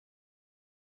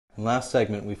And last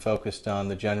segment we focused on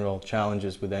the general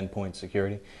challenges with endpoint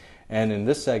security. And in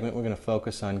this segment we're going to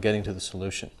focus on getting to the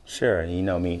solution. Sure.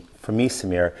 For me,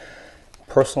 Samir,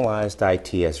 personalized IT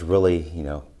has really,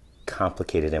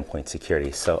 complicated endpoint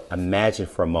security. So imagine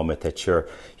for a moment that your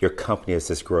company is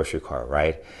this grocery cart,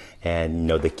 right? And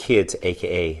the kids,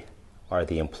 aka are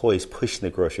the employees pushing the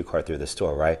grocery cart through the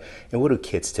store, right? And what do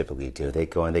kids typically do? They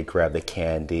go and they grab the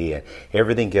candy and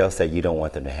everything else that you don't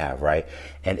want them to have, right?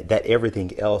 And that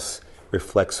everything else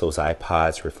reflects those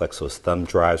iPods, reflects those thumb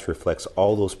drives, reflects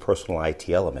all those personal IT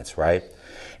elements, right?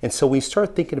 And so when you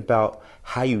start thinking about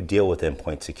how you deal with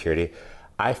endpoint security,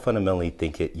 I fundamentally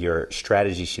think your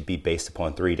strategy should be based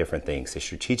upon three different things: a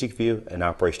strategic view, an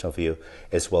operational view,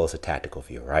 as well as a tactical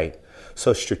view, right?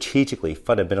 So strategically,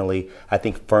 fundamentally, I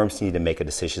think firms need to make a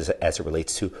decision as it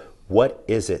relates to what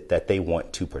is it that they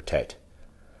want to protect.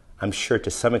 I'm sure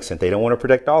to some extent they don't want to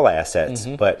protect all assets,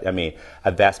 but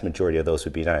a vast majority of those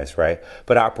would be nice, right?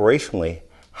 But operationally,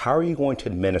 how are you going to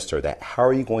administer that? How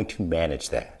are you going to manage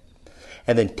that?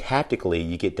 And then tactically,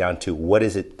 you get down to what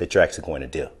is it that you're actually going to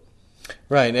do.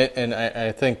 Right, and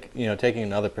I think taking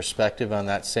another perspective on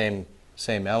that same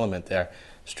element there,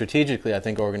 strategically I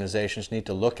think organizations need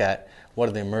to look at what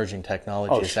are the emerging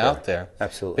technologies out there.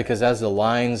 Absolutely. Because as the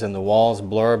lines and the walls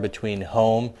blur between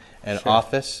home and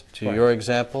office, to your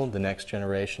example, the next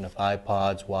generation of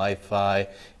iPods, Wi-Fi,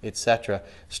 etc.,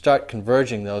 start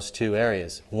converging those two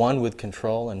areas, one with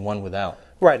control and one without.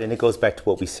 Right, and it goes back to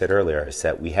what we said earlier, is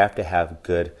that we have to have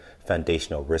good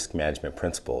foundational risk management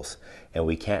principles, and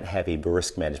we can't have a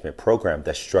risk management program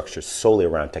that's structured solely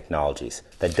around technologies,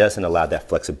 that doesn't allow that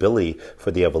flexibility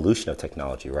for the evolution of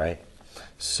technology, right?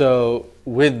 So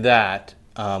with that,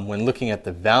 when looking at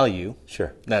the value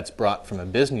that's brought from a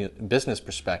business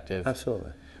perspective,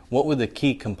 absolutely, what would the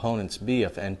key components be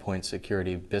of endpoint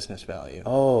security business value?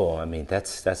 Oh,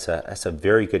 that's a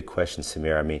very good question,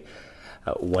 Samir.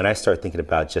 When I start thinking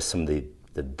about just some of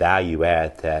the value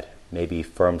add that maybe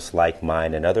firms like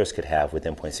mine and others could have with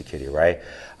endpoint security, right?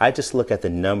 I just look at the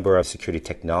number of security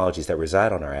technologies that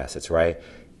reside on our assets, right?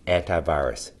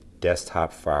 Antivirus,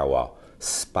 desktop firewall,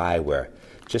 spyware.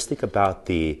 Just think about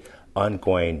the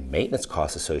ongoing maintenance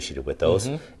costs associated with those,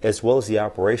 as well as the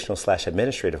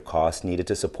operational/administrative costs needed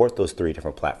to support those three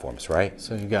different platforms, right?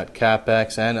 So you've got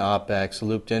CapEx and OpEx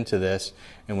looped into this,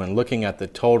 and when looking at the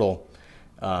total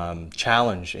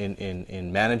challenge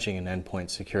in managing an endpoint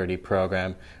security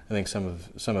program, I think some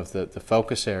of the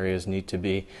focus areas need to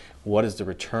be what is the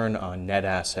return on net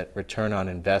asset, return on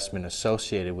investment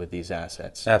associated with these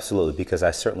assets. Absolutely, because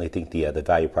I certainly think the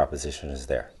value proposition is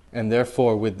there. And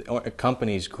therefore, with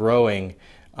companies growing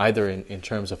either in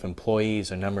terms of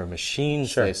employees or number of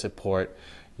machines they support,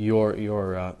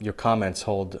 your comments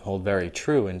hold very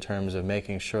true in terms of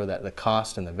making sure that the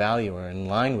cost and the value are in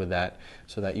line with that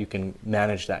so that you can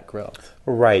manage that growth.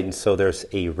 Right, and so there's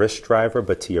a risk driver,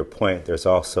 but to your point, there's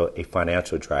also a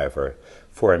financial driver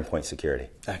for endpoint security.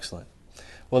 Excellent.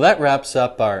 Well, that wraps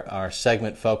up our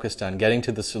segment focused on getting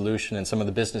to the solution and some of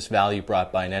the business value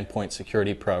brought by an endpoint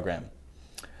security program.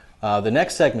 The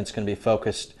next segment is going to be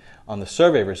focused on the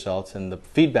survey results and the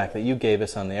feedback that you gave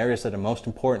us on the areas that are most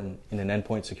important in an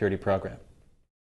endpoint security program.